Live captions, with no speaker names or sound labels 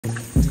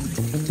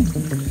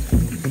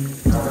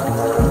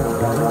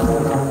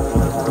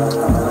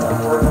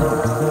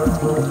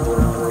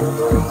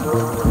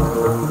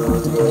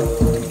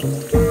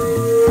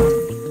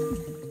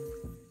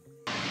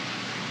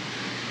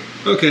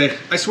Okay,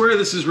 I swear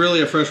this is really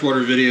a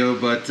freshwater video,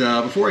 but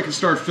before I can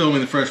start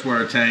filming the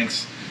freshwater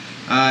tanks,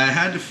 I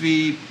had to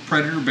feed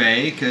Predator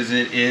Bay because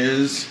it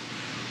is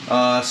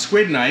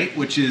squid night,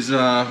 which is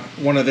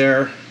one of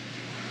their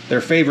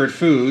favorite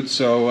foods.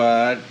 So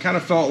I kind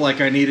of felt like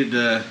I needed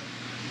to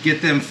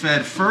get them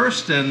fed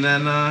first, and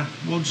then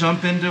we'll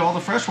jump into all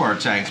the freshwater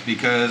tanks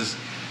because,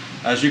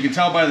 as you can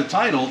tell by the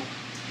title,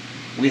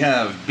 we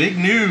have big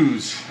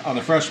news on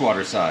the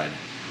freshwater side.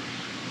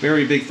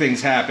 Very big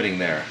things happening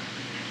there.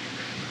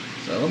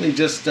 So let me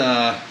just,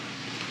 get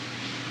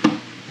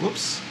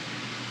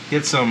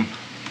some,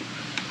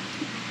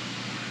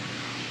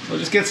 so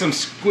just get some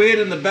squid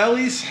in the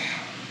bellies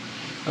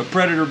of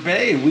Predator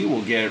Bay and we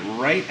will get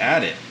right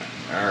at it.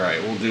 All right,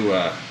 we'll do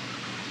a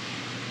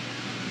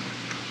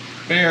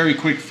very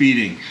quick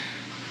feeding.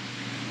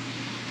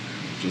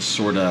 Just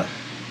sort of,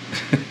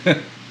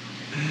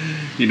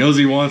 he knows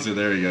he wants it.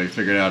 There you go, he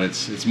figured out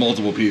it's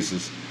multiple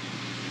pieces.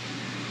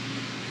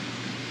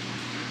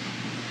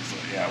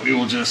 Yeah, we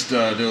will just do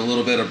a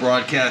little bit of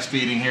broadcast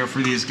feeding here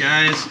for these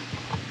guys.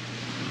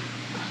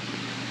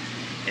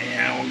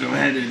 And we'll go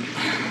ahead and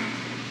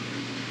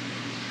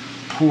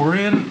pour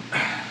in.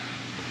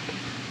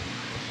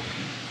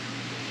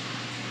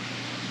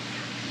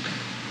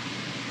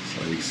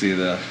 So you can see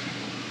the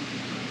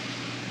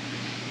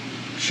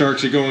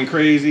sharks are going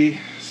crazy,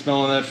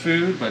 smelling that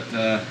food, but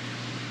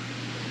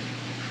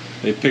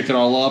they picked it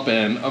all up.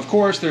 And of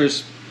course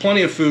there's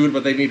plenty of food,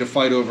 but they need to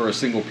fight over a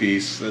single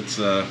piece. That's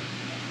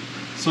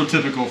so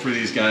typical for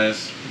these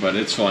guys, but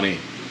it's funny.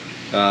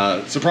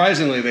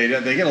 Surprisingly, they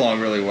get along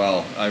really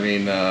well. I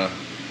mean,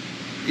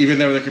 even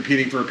though they're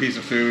competing for a piece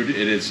of food,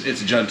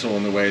 it's gentle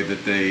in the way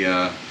that they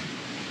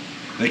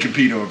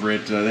compete over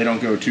it. They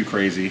don't go too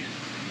crazy.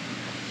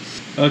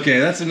 Okay,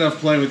 that's enough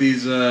playing with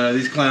these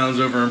clowns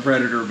over in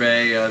Predator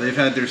Bay. They've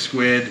had their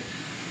squid.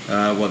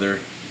 Well, they're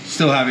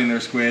still having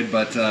their squid,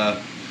 but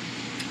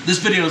this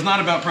video is not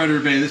about Predator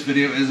Bay. This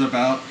video is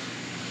about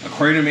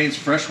Aquarium Main's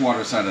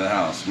freshwater side of the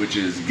house, which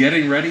is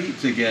getting ready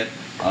to get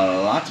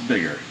a lot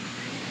bigger.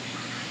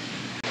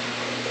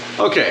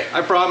 Okay,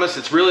 I promise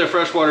it's really a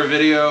freshwater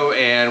video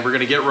and we're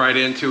gonna get right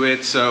into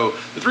it. So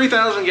the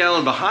 3,000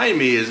 gallon behind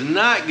me is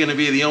not gonna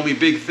be the only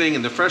big thing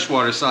in the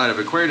freshwater side of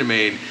Aquarium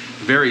Main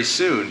very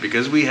soon,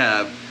 because we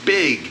have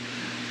big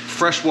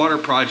freshwater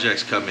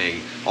projects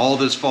coming all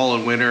this fall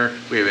and winter.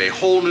 We have a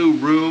whole new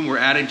room we're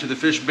adding to the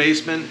fish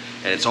basement,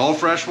 and it's all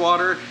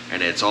freshwater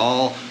and it's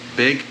all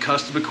big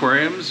custom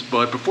aquariums.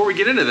 But before we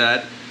get into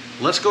that,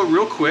 let's go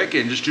real quick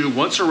and just do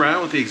once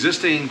around with the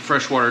existing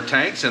freshwater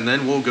tanks, and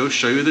then we'll go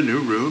show you the new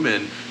room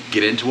and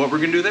get into what we're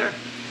gonna do there.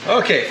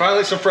 Okay,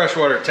 finally some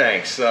freshwater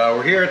tanks.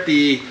 We're here at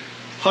the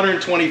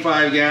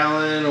 125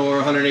 gallon or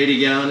 180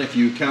 gallon if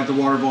you count the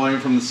water volume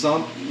from the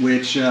sump,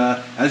 which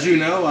as you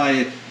know,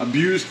 I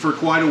abused for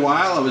quite a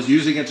while. I was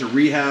using it to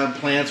rehab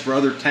plants for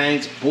other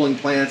tanks, pulling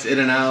plants in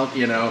and out,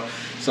 you know.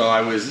 So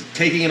I was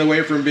taking it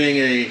away from being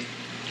a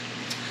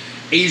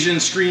Asian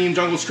stream,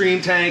 jungle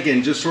stream tank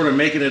and just sort of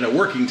making it a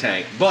working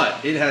tank.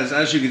 But it has,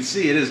 as you can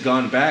see, it has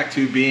gone back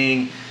to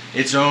being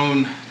its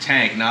own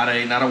tank, not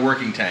a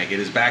working tank. It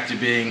is back to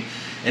being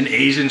an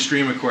Asian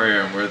stream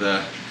aquarium where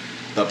the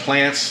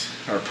plants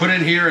are put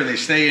in here and they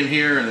stay in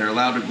here and they're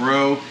allowed to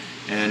grow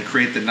and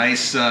create the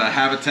nice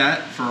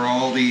habitat for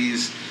all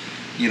these,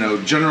 you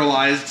know,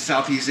 generalized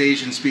Southeast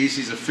Asian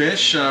species of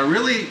fish.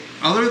 Really,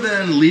 other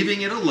than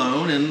leaving it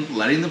alone and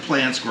letting the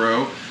plants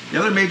grow, the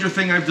other major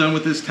thing I've done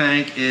with this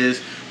tank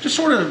is just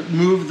sort of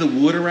move the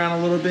wood around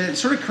a little bit,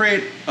 sort of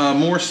create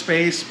more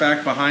space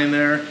back behind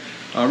there,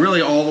 really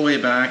all the way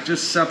back,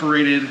 just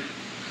separated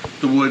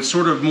the wood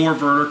sort of more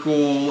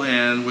vertical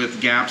and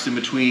with gaps in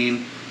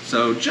between.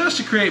 So just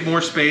to create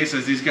more space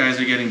as these guys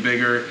are getting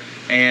bigger.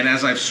 And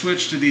as I've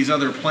switched to these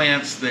other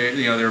plants,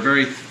 they're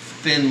very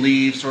thin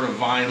leaves, sort of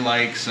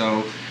vine-like,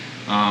 so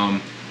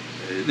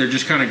they're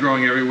just kind of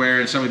growing everywhere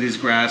in some of these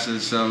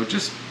grasses. So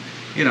just,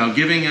 you know,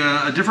 giving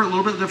a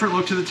little bit different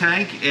look to the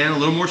tank and a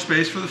little more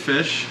space for the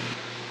fish.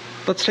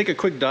 Let's take a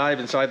quick dive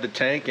inside the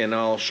tank and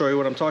I'll show you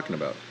what I'm talking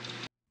about.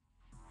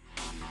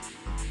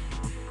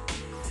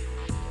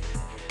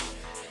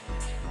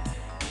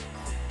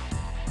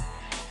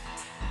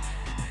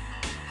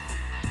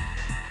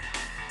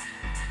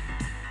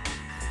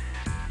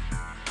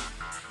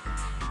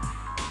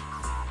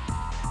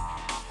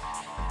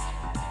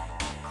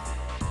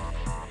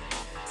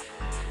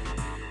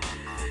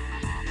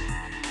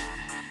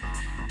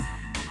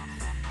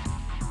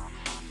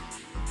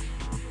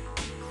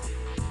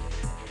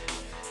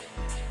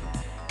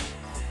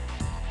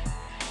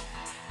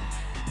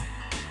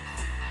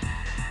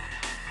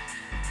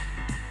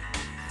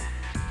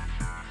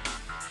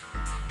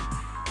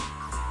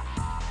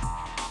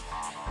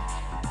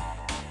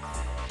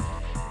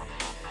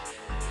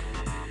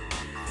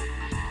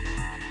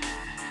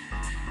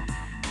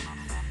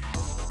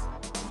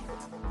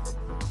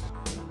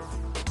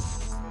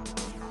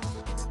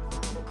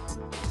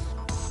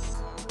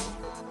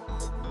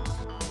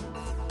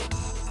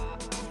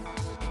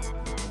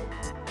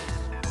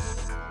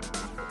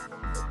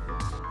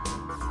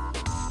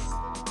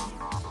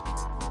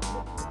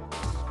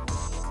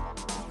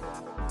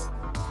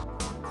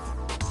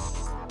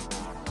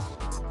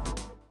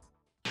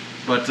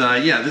 But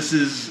yeah, this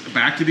is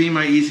back to being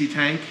my easy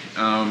tank.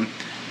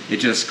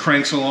 It just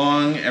cranks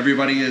along.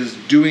 Everybody is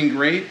doing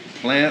great.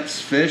 Plants,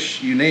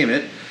 fish, you name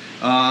it.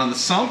 The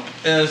sump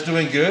is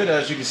doing good.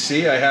 As you can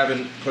see, I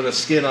haven't put a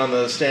skin on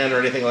the stand or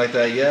anything like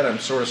that yet. I'm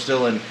sort of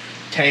still in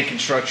tank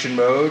construction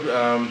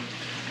mode.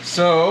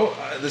 So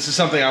this is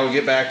something I will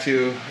get back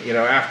to, you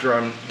know, after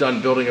I'm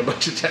done building a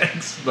bunch of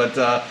tanks.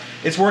 But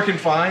it's working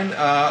fine.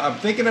 I'm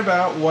thinking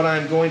about what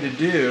I'm going to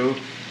do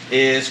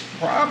is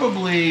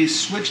probably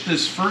switch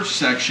this first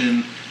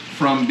section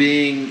from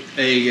being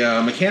a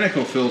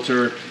mechanical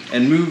filter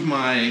and move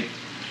my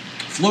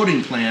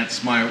floating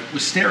plants, my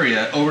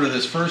wisteria, over to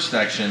this first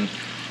section,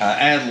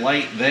 add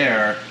light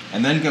there,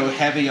 and then go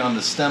heavy on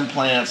the stem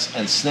plants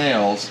and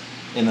snails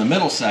in the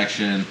middle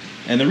section.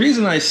 And the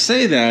reason I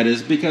say that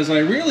is because I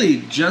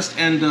really just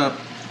end up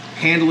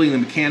handling the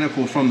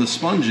mechanical from the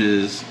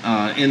sponges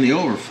in the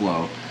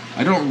overflow.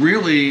 I don't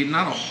really,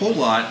 not a whole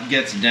lot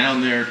gets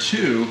down there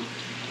to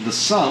the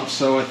sump,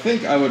 so I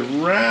think I would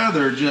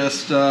rather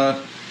just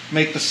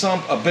make the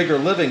sump a bigger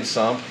living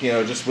sump, you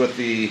know, just with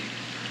the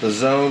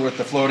zone with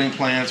the floating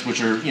plants,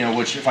 which are, you know,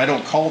 which if I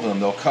don't cull them,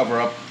 they'll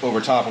cover up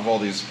over top of all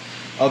these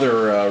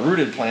other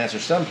rooted plants or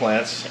stem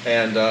plants.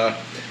 And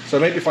so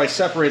maybe if I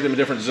separate them in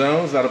different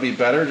zones, that'll be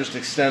better. Just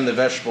extend the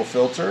vegetable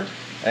filter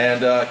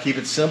and keep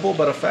it simple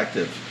but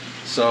effective.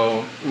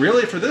 So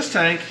really for this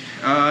tank,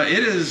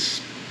 it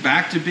is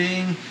back to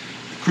being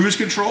cruise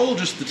control,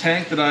 just the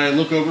tank that I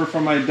look over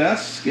from my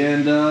desk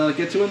and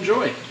get to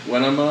enjoy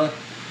when I'm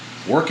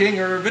working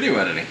or video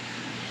editing.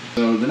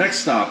 So the next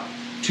stop,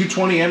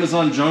 220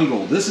 Amazon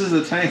Jungle. This is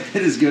a tank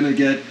that is going to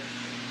get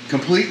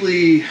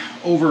completely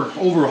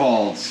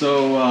overhauled.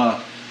 So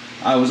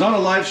I was on a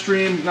live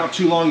stream not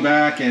too long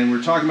back and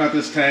we're talking about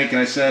this tank, and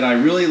I said I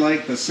really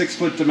like the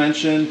 6-foot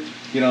dimension,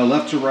 you know,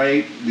 left to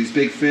right, these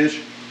big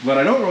fish, but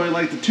I don't really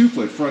like the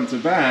 2-foot front to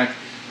back.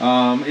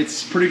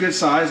 It's pretty good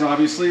size,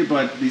 obviously,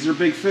 but these are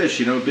big fish,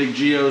 you know, big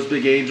geos,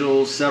 big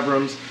angels,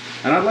 severums,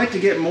 and I'd like to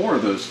get more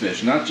of those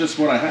fish, not just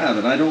what I have.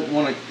 And I don't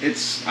want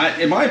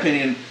to, in my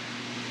opinion,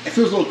 it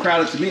feels a little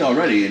crowded to me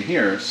already in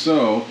here.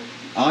 So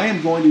I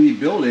am going to be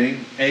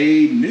building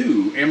a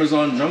new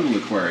Amazon Jungle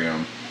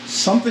Aquarium,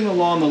 something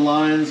along the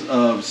lines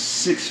of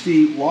 6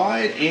 feet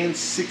wide and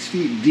 6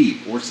 feet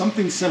deep, or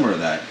something similar to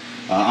that.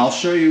 I'll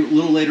show you a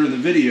little later in the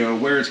video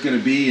where it's going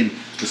to be and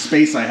the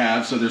space I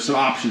have, so there's some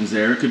options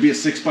there. It could be a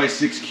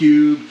 6x6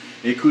 cube,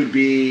 it could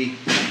be,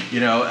 you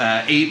know,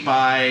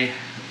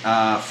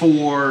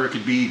 8x4, it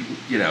could be,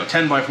 you know,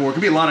 10x4, it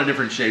could be a lot of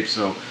different shapes.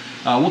 So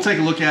we'll take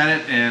a look at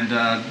it,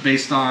 and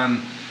based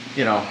on,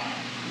 you know,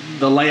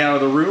 the layout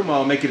of the room,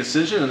 I'll make a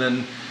decision, and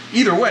then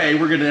either way,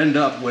 we're going to end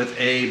up with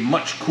a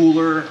much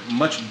cooler,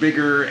 much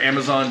bigger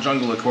Amazon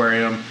Jungle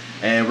Aquarium,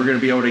 and we're going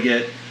to be able to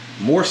get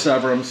more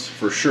severums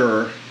for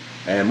sure,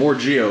 and more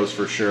geos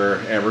for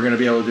sure, and we're going to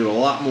be able to do a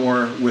lot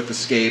more with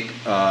Escape.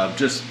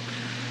 Just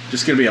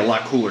going to be a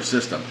lot cooler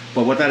system.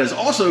 But what that is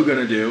also going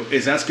to do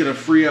is that's going to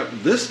free up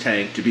this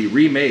tank to be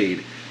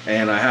remade.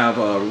 And I have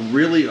a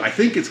really, I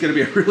think it's going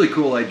to be a really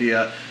cool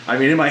idea. I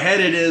mean, in my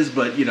head it is,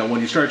 but you know, when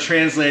you start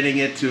translating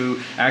it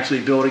to actually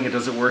building it,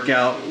 does it work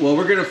out? Well,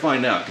 we're going to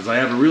find out, because I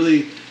have a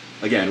really,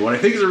 again, what I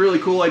think is a really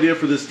cool idea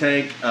for this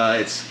tank.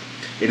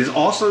 It is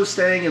also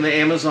staying in the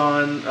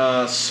Amazon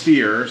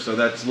sphere, so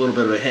that's a little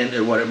bit of a hint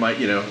at what it might,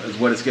 you know, is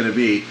what it's going to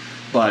be.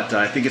 But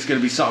I think it's going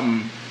to be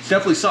something, it's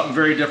definitely something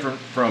very different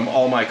from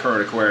all my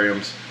current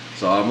aquariums.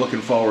 So I'm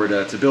looking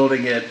forward to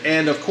building it.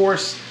 And of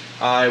course,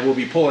 I will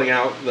be pulling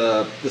out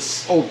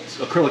this old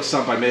acrylic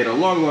sump I made a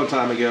long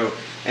time ago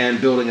and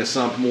building a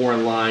sump more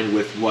in line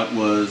with what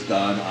was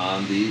done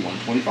on the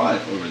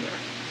 125 over there.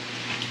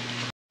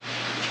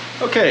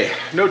 Okay,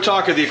 no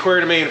talk of the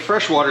Aquarium Main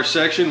freshwater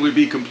section would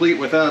be complete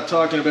without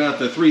talking about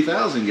the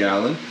 3,000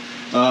 gallon,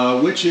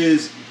 which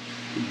has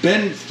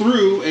been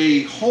through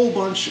a whole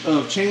bunch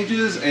of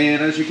changes,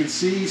 and as you can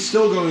see,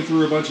 still going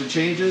through a bunch of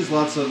changes,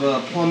 lots of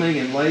plumbing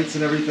and lights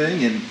and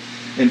everything. And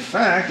in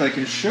fact, I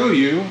can show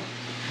you.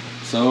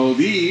 So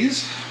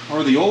these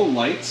are the old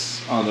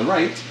lights on the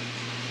right,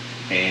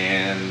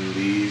 and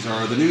these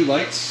are the new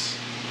lights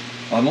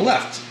on the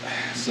left.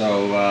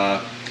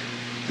 So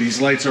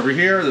these lights over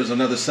here, there's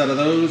another set of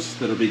those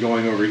that'll be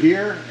going over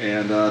here,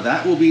 and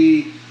that will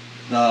be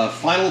the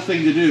final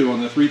thing to do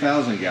on the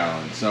 3,000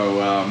 gallon.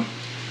 So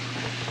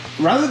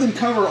rather than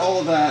cover all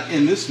of that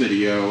in this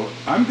video,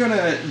 I'm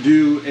gonna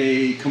do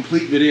a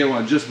complete video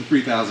on just the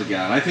 3,000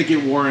 gallon. I think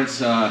it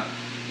warrants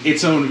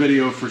its own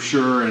video for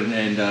sure,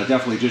 and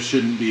definitely just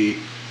shouldn't be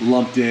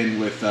lumped in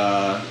with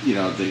you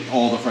know,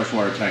 all the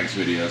freshwater tanks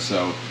video.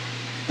 So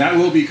that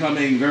will be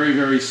coming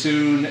very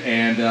soon,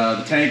 and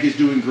the tank is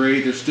doing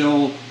great. There's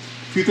still a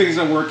few things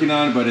I'm working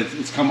on, but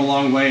it's come a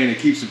long way and it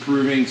keeps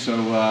improving. So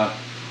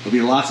there'll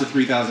be lots of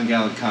 3,000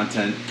 gallon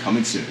content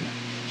coming soon.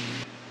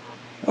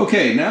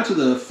 Okay, now to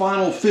the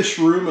final fish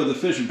room of the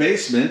fish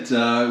basement.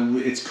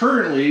 It's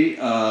currently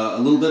a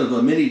little bit of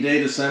a mini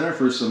data center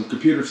for some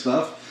computer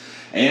stuff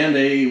and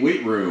a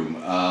weight room.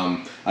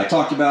 I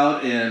talked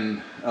about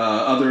in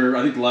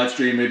I think the live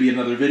stream, maybe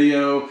another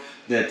video,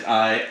 that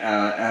I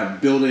am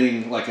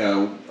building like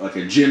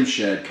a gym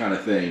shed kind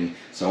of thing.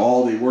 So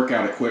all the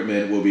workout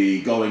equipment will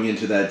be going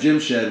into that gym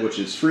shed, which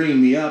is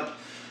freeing me up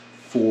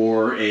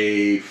for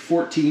a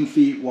 14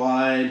 feet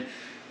wide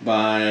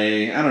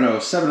by, I don't know,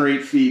 7 or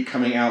 8 feet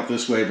coming out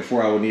this way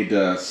before I would need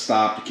to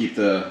stop to keep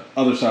the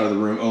other side of the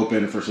room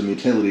open for some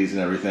utilities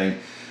and everything.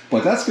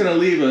 But that's going to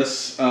leave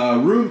us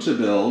room to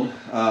build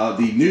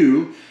the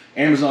new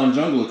Amazon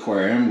Jungle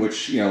Aquarium,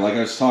 which, you know, like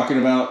I was talking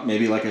about,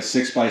 maybe like a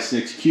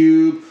 6x6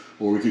 cube,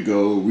 or we could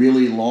go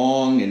really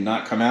long and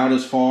not come out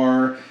as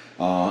far,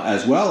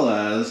 as well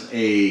as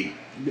I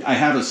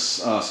have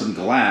some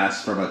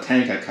glass from a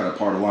tank I cut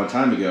apart a long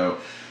time ago,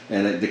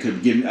 and I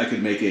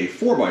could make a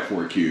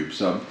 4x4 cube.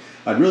 So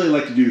I'd really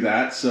like to do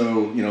that.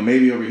 So, you know,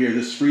 maybe over here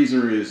this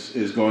freezer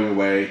is going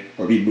away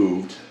or be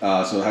moved, so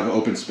I'll have an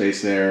open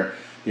space there.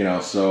 You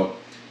know, so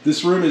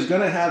this room is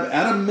going to have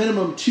at a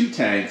minimum 2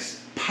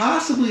 tanks,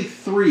 possibly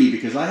 3,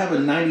 because I have a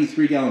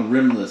 93-gallon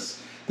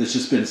rimless that's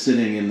just been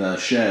sitting in the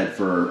shed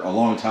for a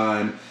long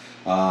time.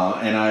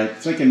 And I'm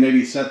thinking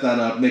maybe set that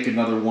up, make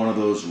another one of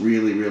those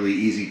really, really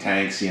easy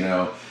tanks, you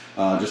know,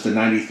 just a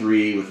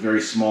 93 with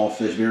very small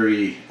fish,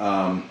 very,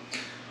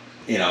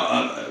 you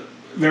know,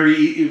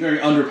 very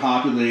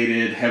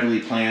underpopulated,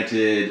 heavily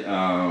planted,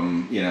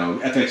 you know,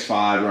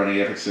 FX5 running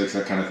FX6,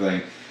 that kind of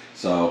thing.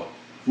 So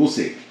we'll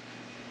see.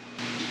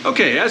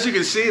 Okay, as you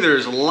can see,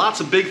 there's lots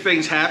of big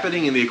things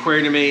happening in the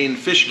Aquarium main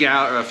fish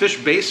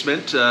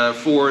basement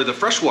for the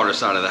freshwater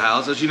side of the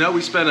house. As you know,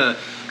 we spent a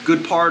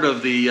good part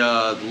of the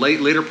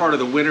later part of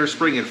the winter,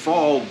 spring, and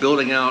fall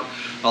building out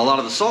a lot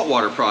of the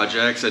saltwater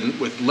projects, and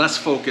with less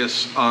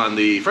focus on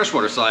the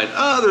freshwater side,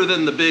 other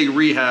than the big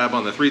rehab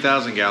on the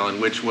 3,000 gallon,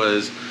 which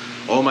was,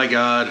 oh my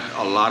God,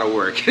 a lot of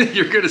work.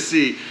 You're going to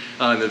see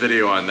in the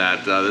video on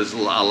that. There's a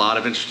lot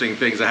of interesting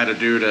things I had to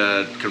do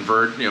to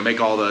convert, you know, make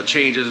all the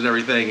changes and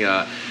everything.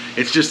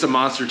 It's just a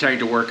monster tank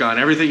to work on.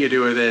 Everything you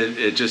do with it,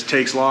 it just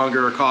takes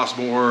longer, costs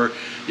more,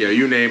 you know,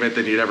 you name it,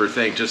 than you'd ever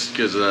think, just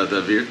because of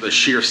the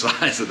sheer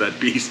size of that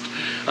beast.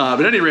 But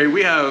at any rate,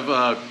 we have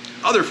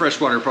other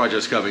freshwater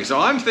projects coming. So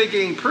I'm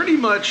thinking pretty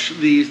much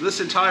this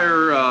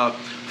entire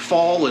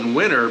fall and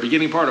winter,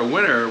 beginning part of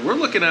winter, we're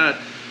looking at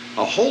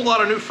a whole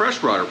lot of new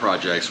freshwater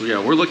projects. You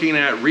know, we're looking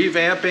at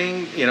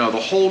revamping, you know, the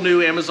whole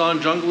new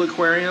Amazon Jungle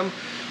Aquarium.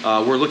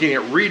 We're looking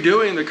at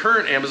redoing the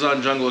current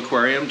Amazon Jungle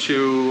Aquarium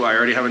to, I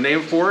already have a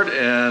name for it,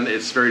 and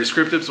it's very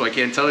descriptive, so I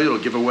can't tell you, it'll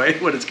give away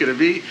what it's gonna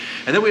be.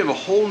 And then we have a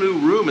whole new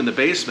room in the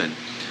basement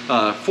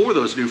for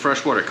those new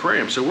freshwater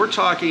aquariums. So we're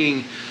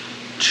talking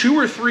 2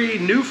 or 3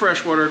 new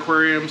freshwater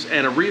aquariums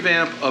and a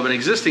revamp of an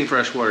existing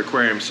freshwater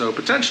aquarium. So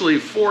potentially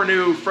 4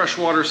 new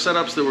freshwater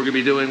setups that we're gonna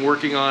be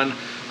working on,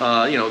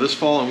 you know, this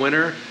fall and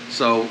winter.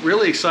 So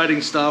really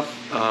exciting stuff.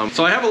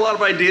 So I have a lot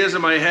of ideas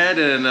in my head,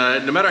 and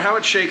no matter how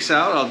it shakes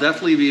out, I'll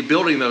definitely be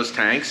building those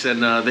tanks,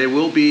 and they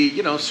will be,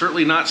 you know,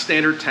 certainly not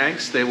standard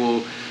tanks. They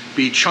will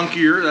be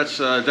chunkier. That's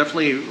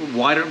definitely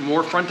wider,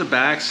 more front to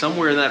back,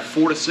 somewhere in that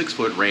 4 to 6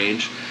 foot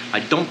range. I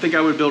don't think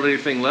I would build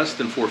anything less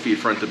than 4 feet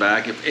front to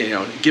back, if, you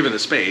know, given the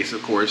space,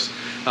 of course,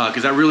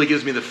 because that really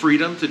gives me the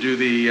freedom to do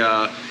the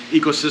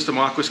ecosystem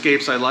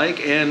aquascapes I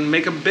like, and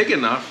make them big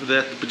enough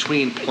that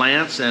between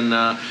plants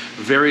and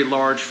very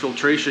large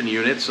filtration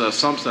units,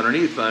 sumps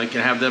underneath, I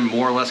can have them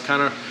more or less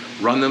kind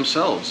of run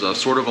themselves,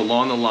 sort of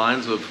along the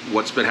lines of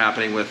what's been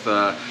happening with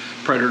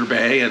Predator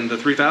Bay and the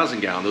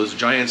 3,000 gallon. Those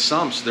giant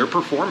sumps, they're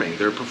performing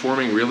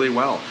really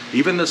well.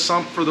 Even the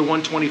sump for the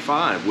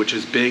 125, which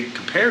is big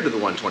compared to the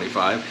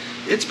 125,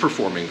 it's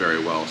performing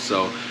very well.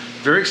 So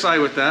very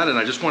excited with that, and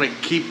I just want to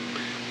keep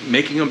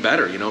making them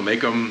better, you know, make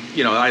them,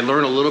 you know, I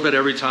learn a little bit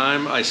every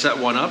time I set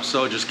one up,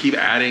 so just keep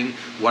adding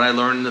what I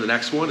learn to the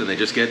next one, and they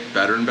just get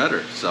better and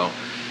better. So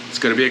it's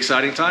going to be an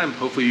exciting time.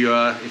 Hopefully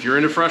if you're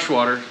into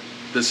freshwater,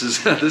 this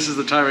is this is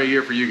the time of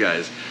year for you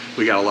guys.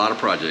 We got a lot of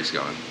projects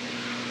going.